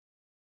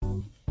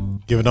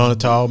Giving honor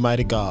to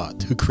Almighty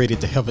God, who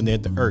created the heaven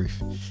and the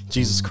earth,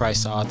 Jesus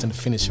Christ, the author and the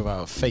finisher of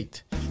our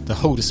faith, the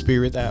Holy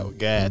Spirit, our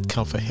guide,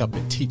 comfort, help,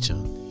 and teacher,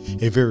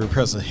 a very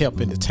present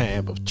help in the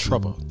time of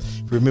trouble.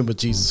 Remember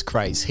Jesus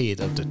Christ, head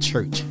of the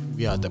church.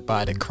 We are the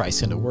body of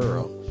Christ in the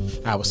world.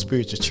 Our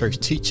spiritual church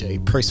teacher, a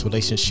personal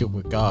relationship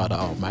with God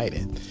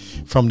Almighty.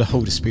 From the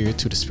Holy Spirit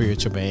to the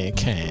spiritual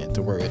mankind,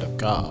 the Word of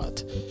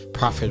God.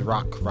 Prophet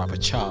Rock Robert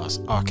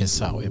Charles,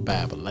 Arkansas in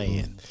Bible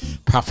land.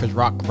 Prophet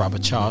Rock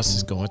Robert Charles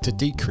is going to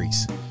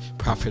decrease.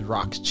 Prophet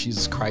Rock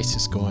Jesus Christ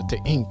is going to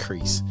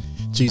increase.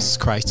 Jesus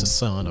Christ, the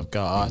Son of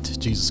God.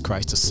 Jesus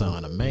Christ, the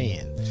Son of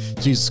Man.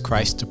 Jesus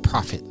Christ, the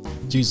prophet.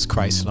 Jesus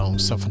Christ,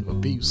 long-suffering of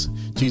abuse.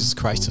 Jesus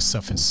Christ, the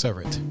suffering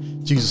servant.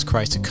 Jesus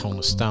Christ, the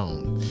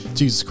cornerstone.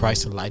 Jesus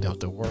Christ, the light of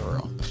the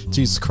world.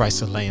 Jesus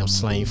Christ, the lamb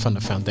slain from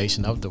the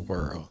foundation of the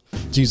world.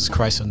 Jesus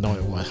Christ, the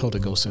anointed one, Holy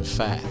Ghost and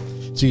fire.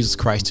 Jesus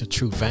Christ, the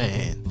true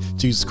vine.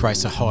 Jesus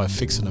Christ, the heart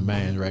fixing the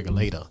mind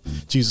regulator.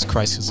 Jesus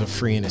Christ is a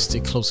friend and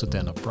stick closer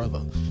than a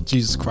brother.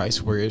 Jesus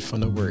Christ, word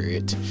from the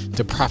word.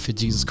 The prophet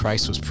Jesus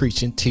Christ was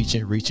preaching,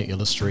 teaching, reaching,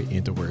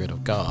 illustrating the word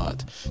of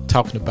God.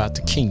 Talking about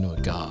the kingdom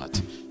of God.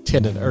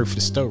 Telling the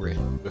earthly story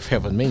with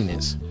heaven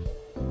meanings.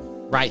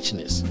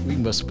 Righteousness, we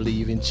must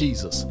believe in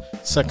Jesus.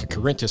 2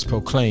 Corinthians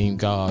proclaim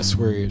God's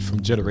word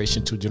from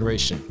generation to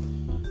generation.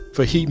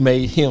 For he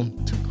made him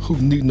who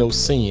knew no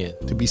sin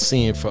to be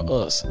sin for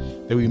us,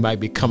 that we might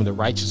become the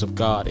righteousness of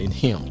God in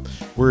him.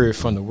 Word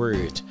from the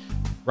word.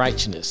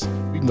 Righteousness,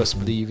 we must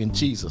believe in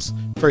Jesus.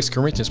 1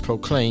 Corinthians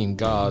proclaim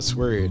God's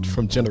word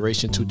from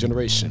generation to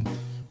generation.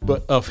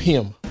 But of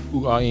him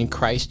who are in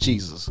Christ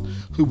Jesus,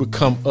 who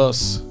become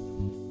us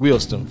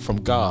wisdom from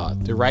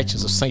God, the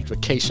righteousness of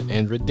sanctification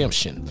and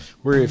redemption.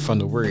 Word from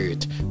the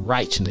word.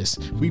 Righteousness,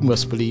 we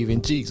must believe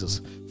in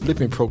Jesus.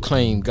 Philippians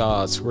proclaim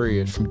God's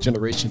word from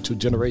generation to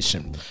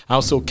generation. I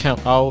also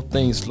count all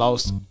things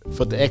lost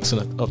for the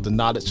excellence of the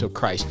knowledge of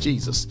Christ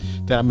Jesus,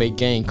 that I may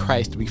gain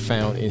Christ to be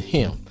found in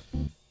him,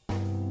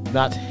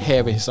 not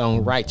having his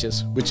own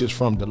righteousness, which is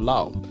from the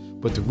law,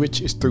 but the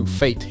which is through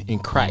faith in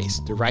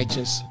Christ, the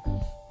righteous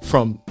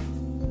from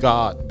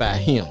God by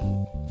him.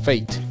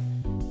 Faith.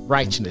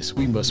 Righteousness,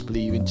 we must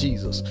believe in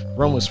Jesus.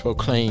 Romans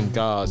proclaim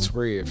God's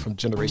word from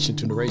generation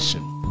to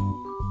generation.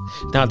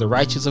 Now the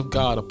righteousness of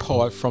God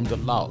apart from the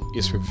law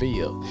is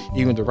revealed,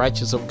 even the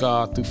righteousness of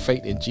God through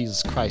faith in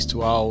Jesus Christ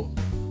to all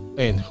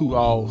and who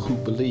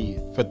believe,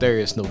 for there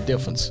is no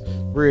difference.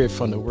 Word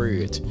from the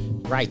word.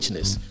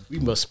 Righteousness, we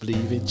must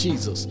believe in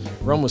Jesus.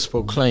 Romans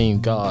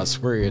proclaim God's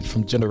word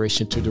from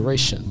generation to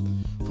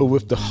generation. For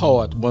with the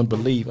heart one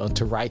believe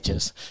unto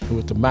righteousness, and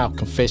with the mouth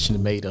confession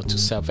is made unto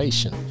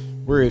salvation.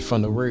 Word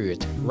from the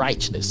word.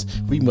 Righteousness,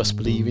 we must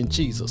believe in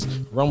Jesus.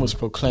 Romans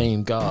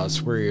proclaim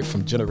God's word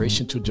from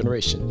generation to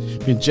generation.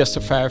 Being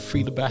justified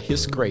freely by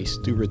his grace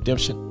through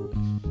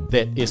redemption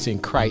that is in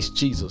Christ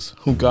Jesus,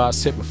 whom God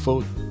set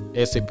before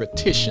as a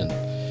petition,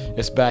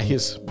 as by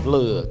his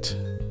blood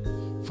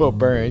for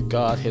burn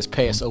God has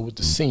passed over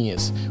the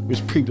sins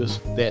which previous,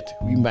 that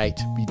we might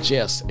be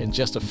just and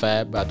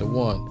justified by the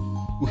one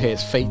who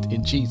has faith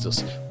in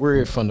Jesus.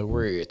 Word from the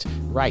word.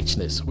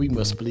 Righteousness, we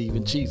must believe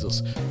in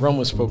Jesus.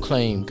 Romans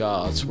proclaim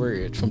God's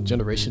word from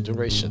generation to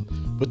generation.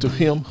 But to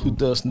him who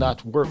does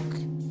not work,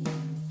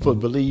 for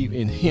believe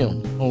in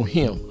him, on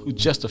him who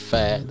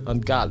justified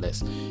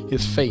ungodliness,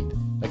 his faith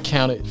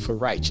accounted for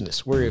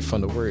righteousness. Word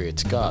from the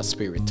word. God's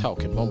Spirit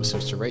talking. Moments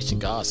of inspiration.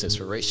 God's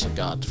inspiration.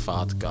 God the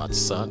Father, God the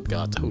Son,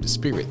 God the Holy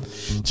Spirit.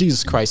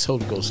 Jesus Christ,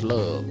 Holy Ghost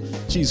love.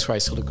 Jesus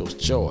Christ, Holy Ghost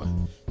joy.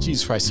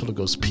 Jesus Christ, Holy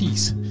Ghost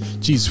peace.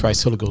 Jesus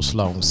Christ, Holy Ghost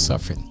long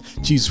suffering.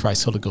 Jesus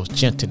Christ, Holy Ghost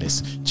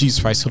gentleness.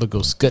 Jesus Christ, Holy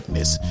Ghost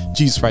goodness.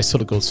 Jesus Christ,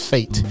 Holy Ghost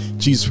faith.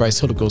 Jesus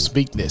Christ, Holy Ghost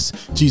meekness.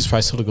 Jesus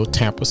Christ, Holy Ghost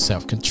temper,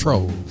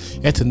 self-control.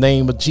 At the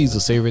name of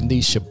Jesus, every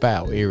knee shall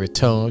bow, every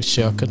tongue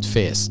shall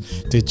confess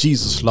that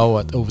Jesus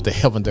Lord over the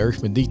heaven, the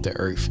earth, beneath the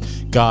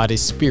earth. God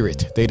is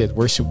spirit. They that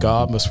worship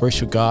God must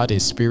worship God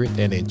in spirit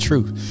and in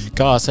truth.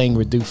 God's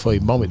anger do for a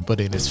moment, but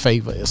in his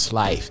favor is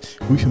life.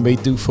 We may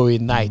do for a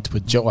night,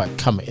 but joy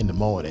coming in the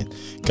morning.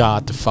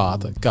 God the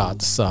Father, God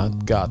the Son,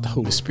 God the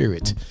Holy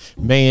Spirit.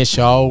 Man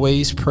shall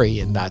always pray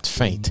and not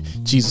faint.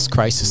 Jesus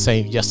Christ the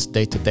same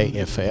yesterday, today,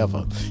 and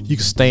forever. You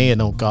can stand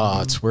on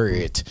God's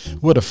word.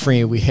 What a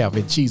friend we have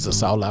in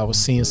Jesus, all our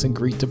sins and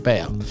grief to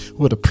bear.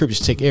 What a privilege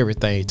to take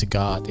everything to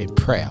God in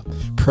prayer.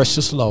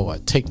 Precious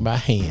Lord, take my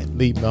hand,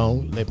 lead me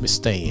on, let me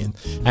stand.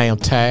 I am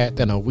tired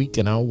and I'm weak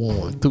and I'm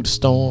worn, through the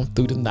storm,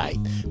 through the night.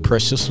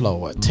 Precious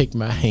Lord, take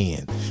my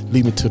hand,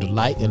 lead me to the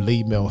light and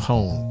lead me on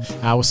home.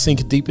 I was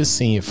sinking deep in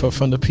sin, for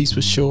from the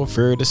peaceful shore,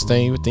 fear the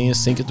stain within,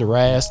 sinketh to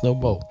rise no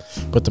more.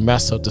 But the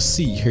master of the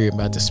sea heard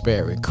my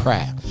despairing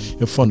cry,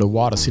 and from the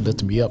waters he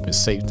lifted me up and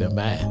saved them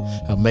I.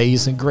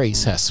 Amazing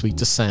grace, how sweet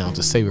the sound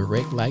to save a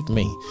wreck like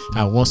me.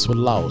 I once was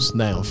lost,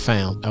 now I'm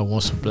found. I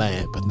once was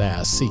blind, but now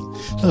I see.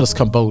 Let us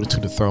come boldly to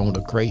the throne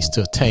of grace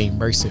to attain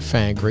mercy and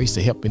find grace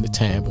to help in the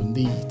time of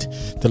need.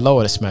 The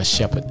Lord is my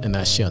shepherd, and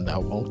I shall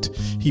not want.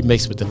 He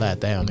makes me to lie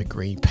down in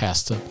green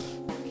pasture.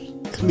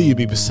 Lead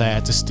me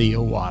beside the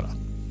still water.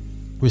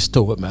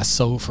 Restore my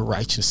soul for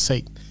righteousness'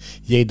 sake.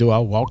 Yea, though I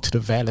walk to the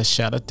valley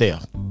shadow of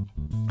death,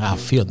 I'll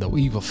fear no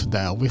evil, for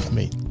thou art with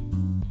me.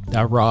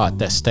 Thy rod,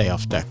 that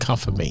staff, that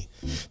comfort me.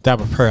 Thou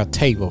prepare a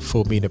table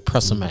for me in the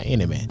presence of my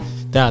enemy.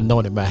 Thou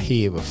anointed my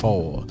head with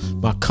oil,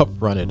 my cup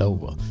runneth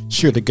over.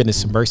 Surely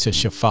goodness and mercy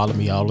shall follow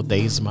me all the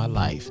days of my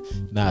life,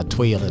 and I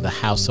dwell in the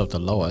house of the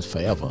Lord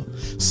forever.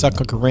 2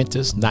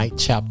 Corinthians 9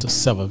 chapter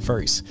 7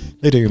 verse.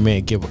 Let every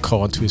man give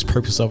according to his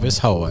purpose of his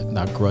heart,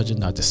 not grudging,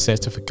 not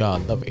dissensing, for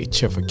God loveth a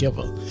cheerful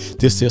giver.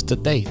 This is the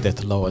day that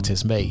the Lord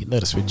has made.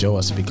 Let us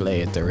rejoice and be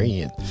glad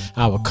therein.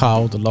 I will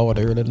call the Lord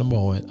early in the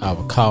morning. I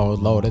will call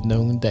the Lord at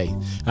noonday.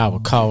 I will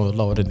call the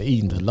Lord in the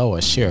evening. The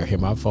Lord shall hear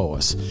my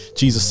voice.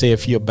 Jesus said,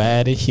 if you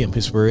abide in him,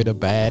 his word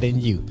abide in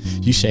you.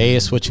 You shall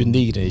ask what you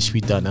need, and it shall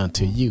be done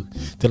unto you.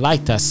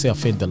 Delight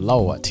thyself in the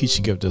Lord. He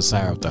shall give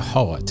desire of the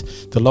heart.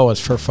 The Lord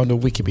is far from the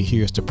wicked, but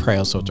hears the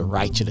prayers of the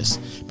righteous.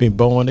 Being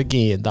born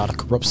again, not a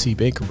corrupt seed,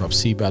 but incorrupt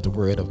seed by the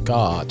word of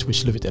God,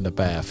 which liveth and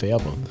abide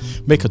forever.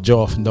 Make a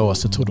joyful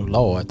noise unto the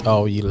Lord,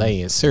 all ye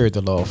lands. Serve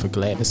the Lord for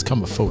gladness.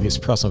 Come before his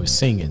presence with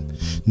singing.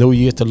 Know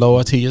ye that the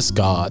Lord, he is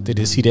God. That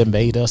is he that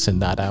made us, and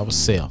not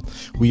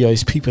ourselves. We are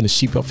his people and the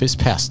sheep of his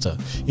pasture.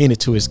 Enter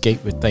to his gate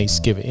with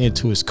thanksgiving,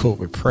 into his court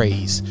with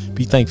praise.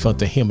 Be thankful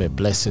unto him and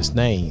bless his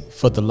name.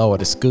 For the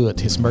Lord is good,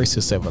 his mercy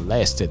is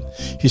everlasting.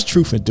 His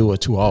truth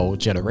endureth to all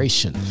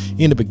generation.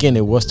 In the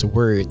beginning was the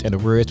Word, and the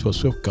Word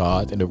was with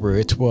God, and the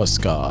Word was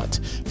God.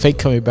 Faith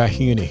coming by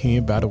hearing, and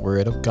hearing by the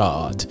word of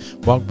God.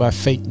 Walk by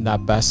faith,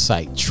 not by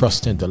sight.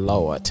 Trust in the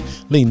Lord.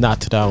 Lean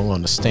not to thy own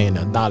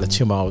understanding. Acknowledge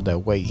him all thy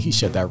way. He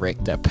shall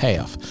direct thy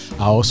path.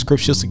 All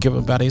scriptures are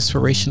given by the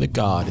inspiration of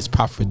God. It's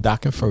proper for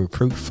doctrine, for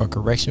reproof, for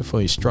correction,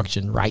 for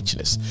instruction in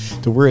righteousness.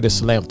 The word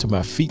is a lamp to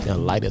my feet and a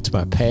light unto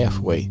my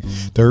pathway.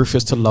 The earth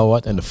is the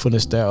Lord, and the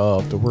fullness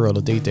thereof, the world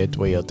of they that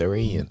dwell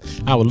therein.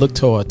 I will look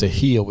toward the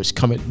hill which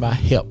cometh my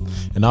help,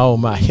 and all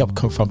my help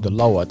come from the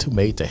Lord, who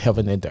made the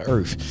heaven and the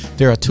earth.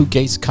 There are two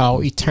gates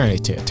called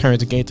eternity. Turn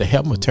again to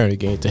heaven, or turn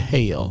again to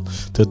hell.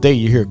 Today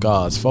you hear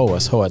God's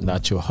voice, harden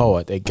not your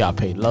heart,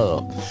 agape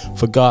love.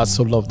 For God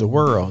so loved the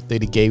world,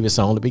 that he gave his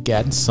only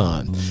begotten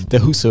Son,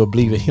 that whosoever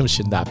believeth in him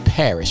should not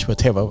perish,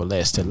 but have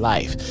everlasting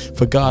life.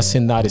 For God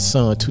sent not his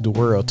Son to the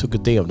world to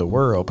condemn the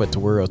world, but the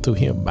world through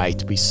him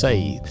might be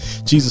saved.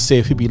 Jesus said,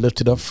 if he be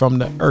lifted up from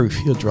the earth,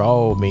 he'll draw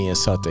all men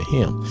unto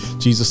him.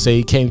 Jesus said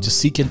he came to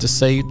seek and to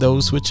save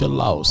those which are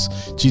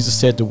lost. Jesus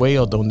said the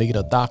well don't need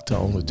a doctor,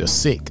 only the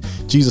sick.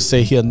 Jesus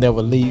said he'll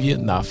never leave you,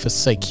 not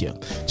forsake you.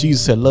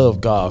 Jesus said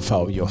love God for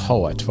all your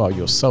heart, for all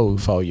your soul,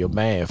 for all your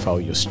mind, for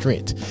all your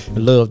strength,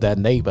 and love thy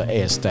neighbor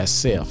as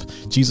thyself.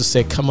 Jesus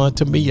said, come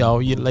unto me,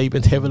 all ye labor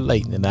and heavy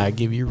laden, and I'll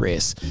give you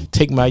rest.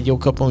 Take my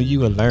yoke up on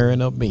you and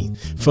learn of me.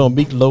 For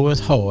meek, low, and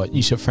hard,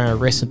 you shall find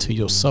rest unto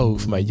your soul.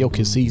 For my yoke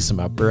is easy,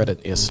 my burden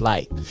is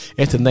light.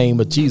 At the name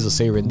of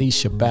Jesus, every knee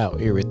shall bow,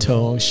 every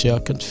tongue shall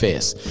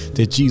confess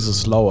that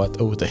Jesus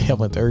Lord over the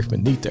heaven and the earth,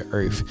 beneath the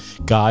earth.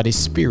 God is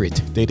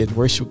spirit. They that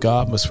worship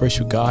God must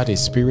worship God in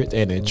spirit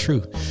and in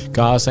truth.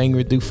 God's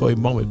anger do for a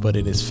moment, but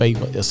in his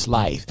favor is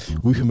life.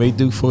 Weeping may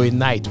do for a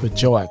night, but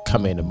joy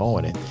come in the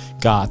morning.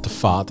 God the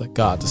Father,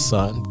 God the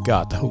Son,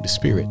 God the Holy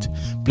Spirit.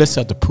 Blessed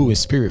are the poor in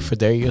spirit, for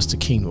there is the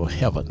kingdom of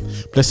heaven.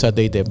 Blessed are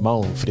they that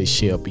mourn, for they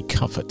shall be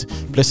comforted.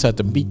 Blessed are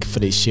the meek, for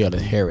they shall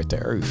inherit the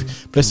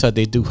earth. Blessed are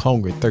they do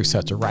hunger and thirst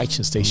after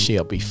righteousness, they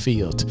shall be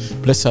filled.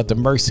 Blessed are the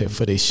mercy,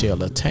 for they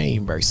shall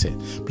attain mercy.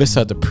 Blessed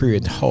are the pure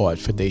in heart,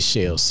 for they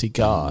shall see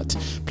God.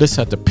 Blessed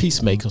are the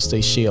peacemakers,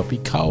 they shall be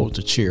called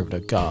the children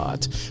of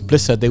God.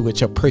 Blessed are they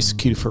which are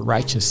persecuted for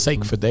righteousness'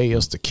 sake, for there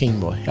is the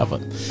kingdom of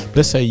heaven.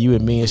 Blessed are you,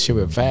 and men shall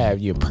revive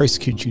you and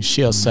persecute you,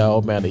 shall say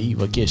all manner of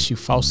evil against you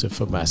falsely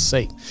for my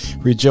sake.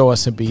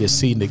 Rejoice and be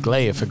exceedingly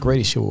glad, for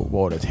great is your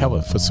reward in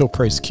heaven. For so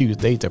persecuted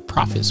they the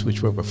prophets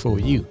which were before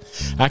you.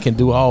 I can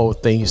do all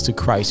things through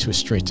Christ who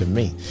strengthened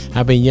me.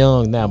 I've been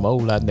young, now I'm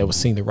old. I've never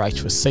seen the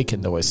righteous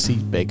forsaken, nor his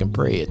seed begging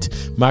bread.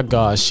 My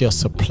God shall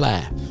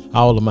supply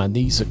all of my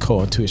needs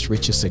according to his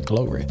riches and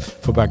glory.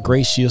 For by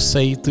grace you're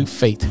saved through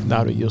faith,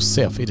 not of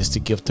yourself. It is the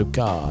gift of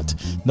God,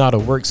 not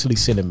of works,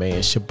 lest any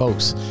man should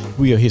boast.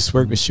 We are his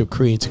workmanship,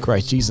 created to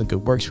Christ Jesus,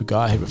 good works which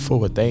God had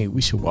before ordained.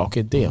 We should walk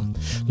in them.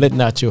 Let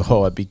not your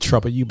heart be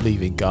troubled. You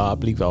believe in God,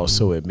 believe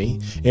also in me.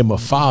 In my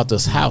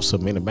Father's house are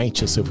many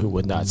mansions. If it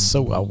were not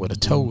so, I would have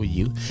told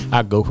you.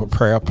 I go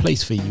prepare a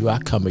place for you. I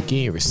come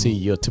again,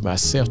 receive you to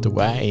myself, the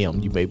way I am,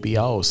 you may be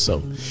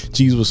also.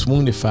 Jesus was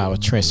wounded for our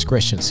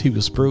transgressions. He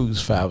was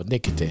bruised for our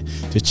iniquity.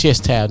 The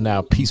chastisement of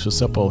our peace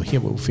was upon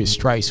him. With his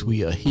stripes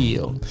we are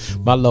healed.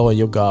 My Lord and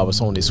your God was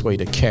on his way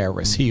to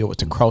carry us, healed with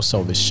the cross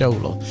on his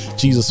shoulder.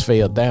 Jesus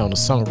fell down, the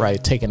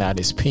songwriter taking out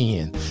his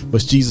pen.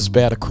 Must Jesus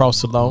bear the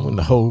cross alone and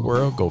the whole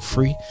world go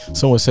free?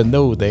 Someone said,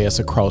 no, there's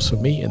a cross for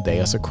me and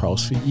there's a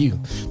cross for you.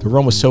 The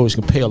Roman soldiers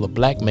compelled a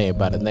black man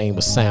by the name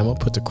of Simon,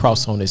 put the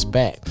cross on his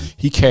back.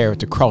 He carried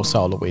the cross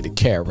all the way to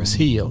Calvary's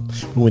Hill.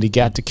 But when he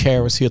got to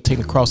Calvary's Hill, take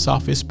the cross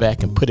off his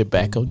back and put it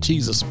back on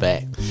Jesus'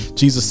 back.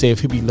 Jesus said,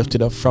 if he be be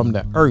lifted up from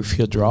the earth.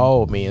 He'll draw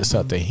all men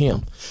unto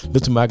him.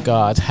 Lift my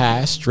God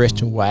high,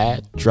 stretched him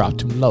wide,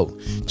 dropped him low.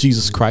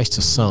 Jesus Christ,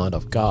 the Son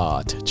of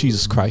God.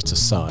 Jesus Christ, the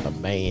Son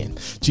of Man.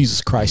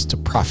 Jesus Christ, the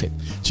prophet.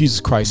 Jesus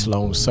Christ,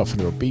 long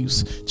suffering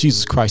abuse.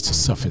 Jesus Christ, the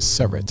suffering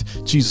servant.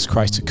 Jesus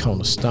Christ, the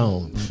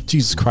cornerstone.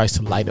 Jesus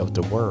Christ, the light of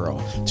the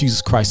world.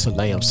 Jesus Christ, the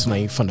Lamb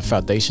slain from the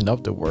foundation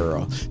of the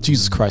world.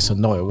 Jesus Christ,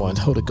 anointed one,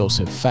 Holy Ghost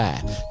and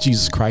fire.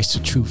 Jesus Christ, the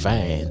true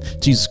vine.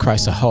 Jesus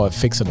Christ, the hard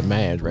fixer, the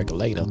marriage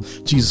regulator.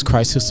 Jesus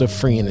Christ is a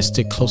friend and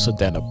stick closer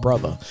than a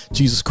brother.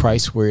 Jesus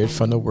Christ, word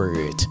from the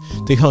word.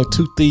 They hung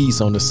two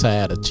thieves on the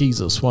side of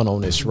Jesus, one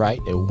on his right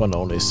and one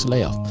on his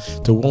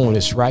left. The one on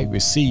his right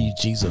received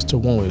Jesus. The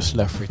one on his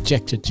left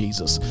rejected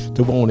Jesus.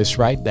 The one on his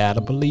right died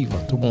a believer.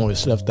 The one on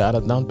his left died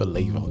a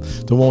non-believer.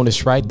 The one on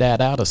his right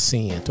died out of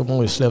sin. The one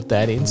on his left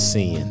died in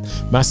sin.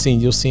 My sin,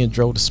 your sin,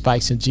 drove the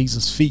spikes in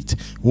Jesus' feet,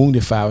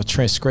 wounded for our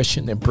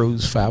transgression and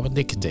bruised for our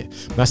iniquity.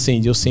 My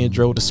sin, your sin,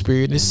 drove the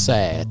spirit in his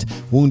side,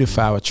 wounded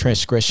for our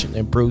transgression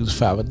and bruised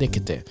for our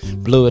iniquity.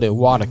 Blood and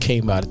water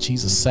came out of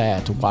Jesus'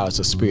 side. The water is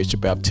a spiritual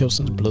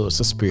baptism, the blood is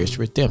a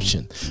spiritual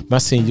redemption. My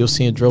sin, your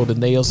sin, drove the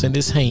nails in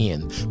his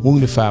hand,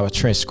 wounded for our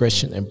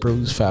transgression and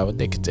bruised for our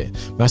iniquity.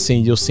 My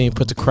sin, your sin,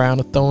 put the crown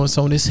of thorns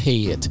on his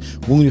head,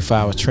 wounded for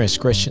our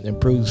transgression and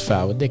bruised for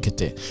our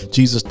iniquity.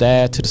 Jesus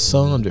died till the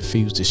sun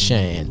refused to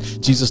shine.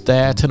 Jesus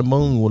died till the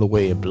moon went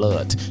away in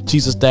blood.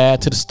 Jesus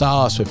died till the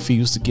stars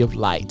refused to give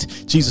light.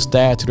 Jesus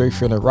died till the earth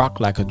fell and rock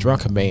like a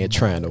drunken man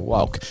trying to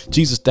walk.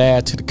 Jesus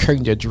died till the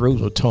curtain of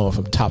Jerusalem torn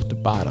from top to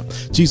bottom.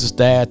 Jesus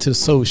died till the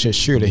soul shall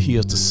surely he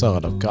is the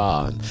Son of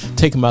God.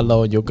 Take my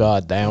Lord your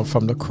God down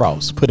from the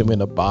cross, put him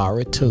in a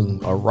borrowed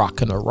tomb, a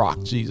rock and a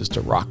rock. Jesus,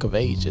 the rock of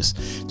ages.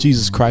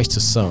 Jesus Christ, the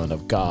Son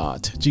of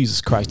God.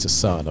 Jesus Christ, the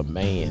Son of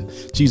Man.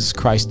 Jesus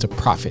Christ, the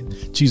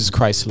prophet. Jesus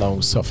Christ,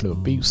 long suffering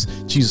abuse.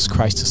 Jesus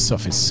Christ, the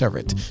suffering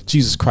servant.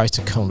 Jesus Christ,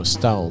 the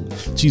cornerstone.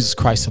 Jesus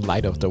Christ, the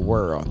light of the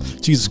world.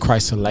 Jesus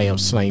Christ, the Lamb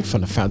slain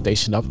from the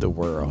foundation of the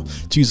world.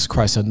 Jesus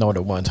Christ, the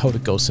anointed one, Holy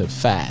Ghost and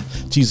fire.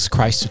 Jesus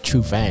Christ, the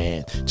true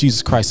vine.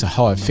 Jesus Christ, the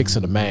hard fixer,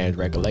 the marriage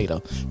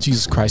regulator.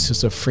 Jesus Christ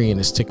is a friend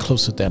and stick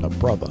closer than a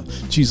brother.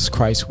 Jesus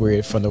Christ,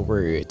 word from the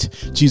word.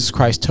 Jesus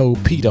Christ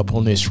told Peter,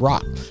 upon this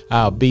rock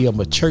I'll build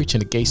my church,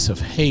 and the gates of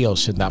hell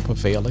should not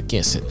prevail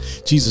against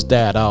it. Jesus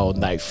died all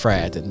night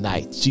Friday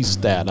night. Jesus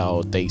died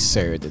all day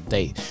Saturday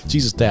day.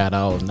 Jesus died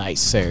all night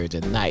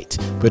Saturday night.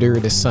 But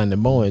early Sunday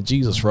morning,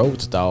 Jesus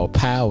rose with all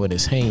power in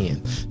his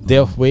hand.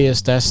 Death,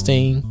 where's thy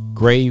sting?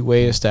 Grave,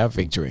 where's thy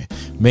victory?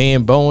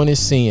 Man born in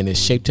sin is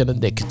shaped in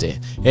iniquity.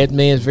 That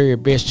man's very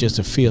best just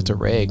a filthy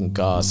rag in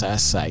God's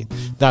eyesight.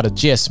 Not a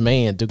just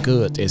man do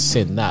good and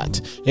sin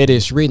not. It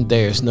is written,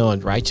 there is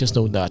none righteous,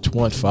 no not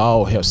one, for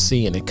all have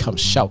sinned and come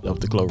short of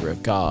the glory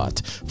of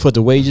God. For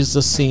the wages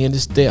of sin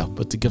is death,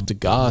 but the gift of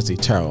God is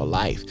eternal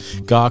life.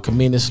 God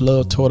commended his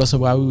love toward us,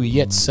 and while we were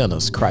yet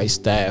sinners,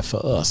 Christ died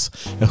for us.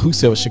 And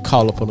whosoever shall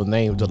call upon the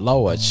name of the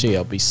Lord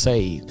shall be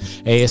saved.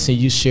 Asking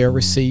you shall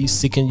receive,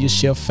 seeking you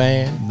shall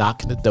find,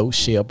 knocking the door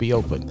shall be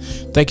open.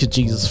 Thank you,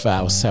 Jesus, for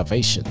our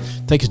salvation.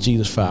 Thank you,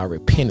 Jesus, for our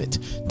repentance.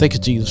 Thank you,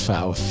 Jesus, for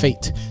our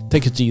faith.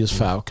 Thank you, Jesus,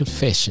 for our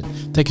confession.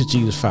 Thank you,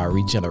 Jesus, for our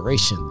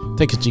regeneration.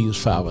 Thank you,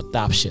 Jesus, for our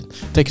adoption.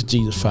 Thank you,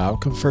 Jesus, for our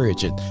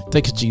conversion.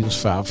 Thank you,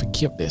 Jesus, for our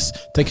forgiveness.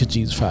 Thank you,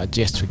 Jesus, for our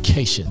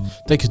justification.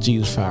 Thank you,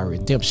 Jesus, for our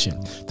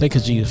redemption. Thank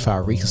you, Jesus, for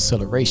our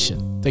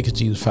reconciliation. Thank you,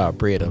 Jesus, for our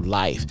bread of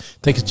life.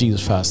 Thank you,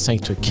 Jesus, for our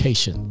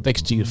sanctification. Thank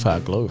you, Jesus, for our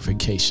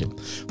glorification.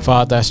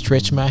 Father, I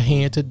stretch my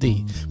hand to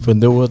thee, for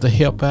no other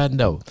help I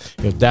know.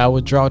 If thou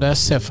would draw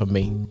thyself from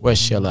me, where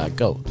shall I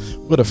go?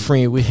 What a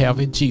friend we have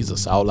in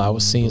Jesus, all our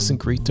sins and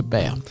grief to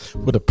bear.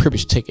 What a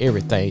privilege to take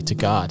everything to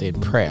God in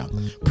prayer.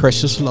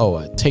 Precious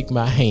Lord, take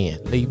my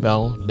hand, lead me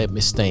on, let me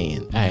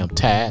stand. I am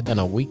tired and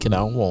I'm weak and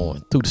I'm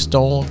worn. Through the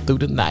storm, through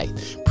the night.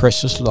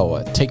 Precious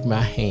Lord, take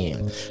my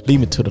hand, lead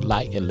me to the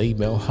light and lead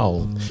me on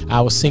home.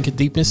 I was sinking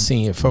deep in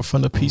sin, far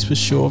from the peaceful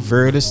shore,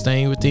 verily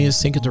staying within,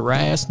 sinking to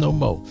rise no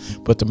more.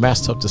 But the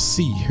master of the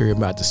sea heard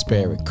my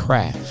despairing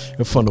cry,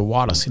 and from the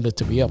waters he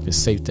lifted me up and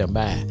saved their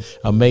mind.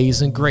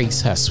 Amazing grace,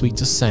 how sweet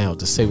the sound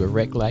to save a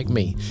wreck like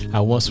me.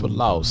 I once was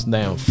lost,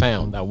 now I'm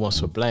found. I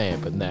once was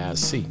blind, but now I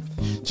see.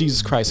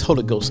 Jesus Christ,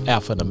 Holy Ghost,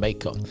 Alpha and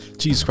Omega.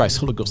 Jesus Christ,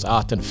 Holy Ghost,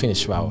 author and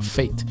finisher of our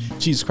faith.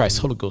 Jesus Christ,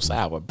 Holy Ghost,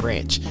 our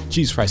branch.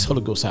 Jesus Christ,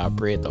 Holy Ghost, our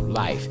bread of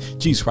life.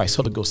 Jesus Christ,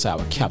 Holy Ghost,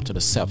 our captain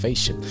of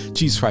salvation.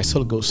 Jesus Christ,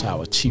 Holy Ghost,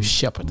 our chief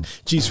shepherd.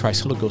 Jesus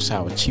Christ, Holy Ghost,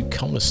 our chief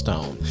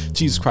cornerstone.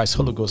 Jesus Christ,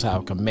 Holy Ghost,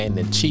 our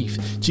commander in chief.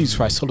 Jesus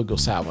Christ, Holy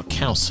Ghost, our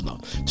counselor.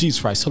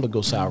 Jesus Christ, Holy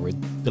Ghost, our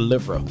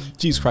deliverer.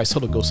 Jesus Christ,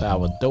 Holy Ghost,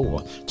 our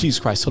door. Jesus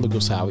Christ, Holy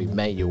Ghost, our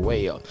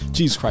Emmanuel.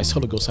 Jesus Christ,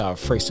 Holy Ghost, our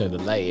first and the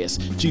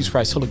last. Jesus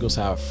Christ, Holy Ghost,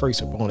 our first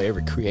firstborn of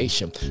every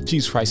creation.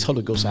 Jesus Christ,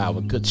 Holy Ghost, our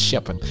good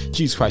shepherd.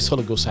 Jesus Christ,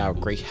 Holy Ghost, our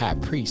great high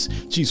priest.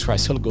 Jesus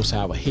Christ, Holy Ghost,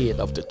 our head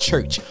of the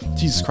church.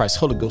 Jesus Christ,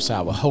 Holy Ghost,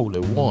 our Holy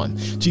One.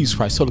 Jesus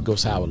Christ, Holy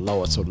Ghost, our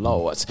Lords of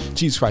Lords.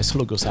 Jesus Christ,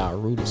 Holy Ghost, our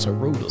rulers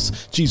of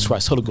rulers. Jesus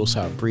Christ, Holy Ghost,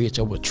 our bridge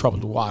over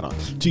troubled water.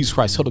 Jesus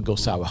Christ, Holy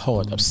Ghost, our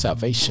horn of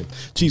salvation.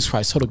 Jesus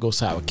Christ, Holy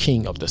Ghost, our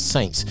King of the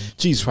saints.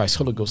 Jesus Christ,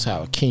 Holy Ghost,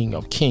 our King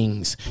of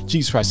kings.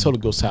 Jesus Christ, Holy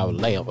Ghost, our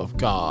Lamb of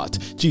God.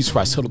 Jesus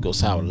Christ, Holy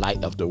Ghost, our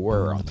light of the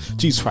world.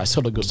 Jesus Christ,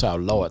 Holy Ghost, our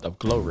Lord of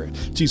glory.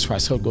 Jesus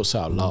Christ, Holy Ghost,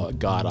 our Lord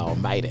God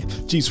Almighty.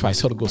 Jesus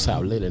Christ, Holy Ghost,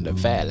 our lily in the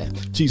valley.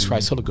 Jesus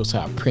Christ, Holy Ghost,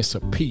 our Prince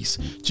of Peace.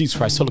 Jesus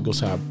Christ, Holy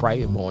Ghost, our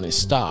bright morning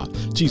star.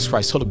 Jesus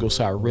Christ, Holy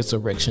Ghost, our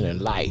resurrection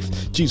and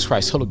life. Jesus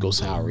Christ, Holy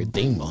Ghost, our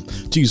Redeemer.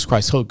 Jesus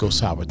Christ, Holy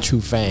Ghost, our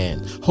true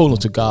fan. Hold on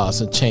to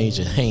God's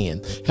unchanging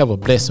hand. Have a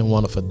blessed and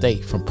wonderful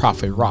day from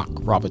Prophet Rock,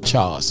 Robert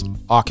Charles,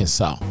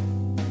 Arkansas.